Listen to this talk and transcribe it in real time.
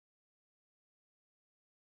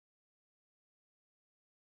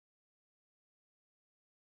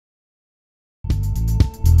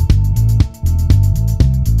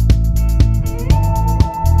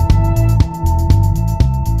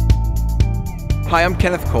Hi, I'm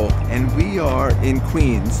Kenneth Cole, and we are in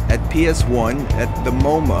Queens at PS1 at the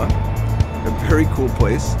MoMA, a very cool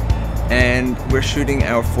place, and we're shooting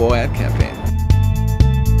our fall ad campaign.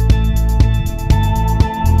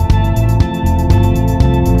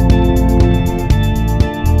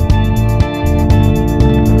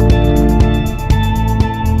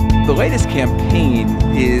 The latest campaign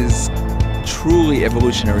is truly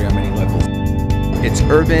evolutionary on many levels. It's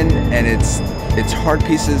urban and it's hard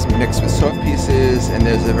pieces mixed with soft pieces, and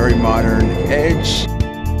there's a very modern edge.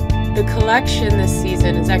 The collection this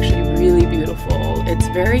season is actually really beautiful. It's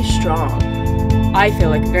very strong. I feel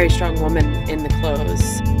like a very strong woman in the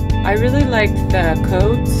clothes. I really like the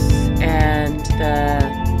coats and the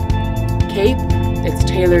cape. It's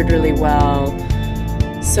tailored really well.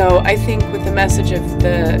 So I think with the message of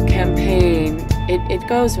the campaign, it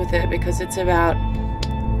goes with it because it's about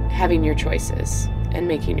having your choices and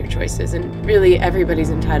making your choices, and really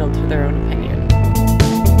everybody's entitled to their own opinion.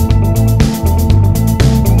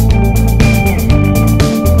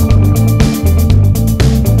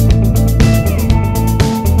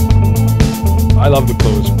 I love the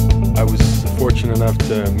clothes. I was fortunate enough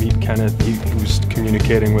to meet Kenneth. He was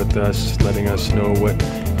communicating with us, letting us know what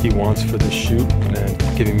he wants for the shoot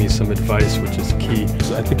and giving me some advice, which is key.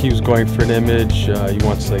 So I think he was going for an image. He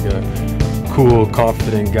wants like a cool,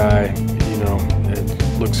 confident guy, you know,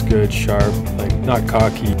 and looks good, sharp, like not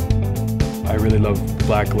cocky. I really love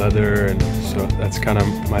black leather, and so that's kind of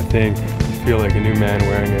my thing. You feel like a new man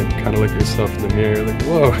wearing it, kind of look at yourself in the mirror, like,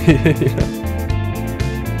 whoa. You know?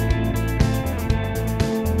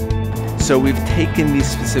 So we've taken these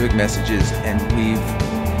specific messages and we've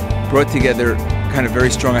brought together kind of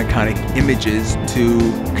very strong iconic images to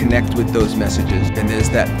connect with those messages. And there's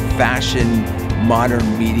that fashion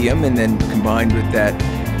modern medium, and then combined with that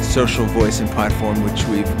social voice and platform which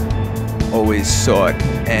we've always sought.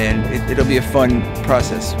 And it'll be a fun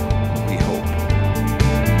process.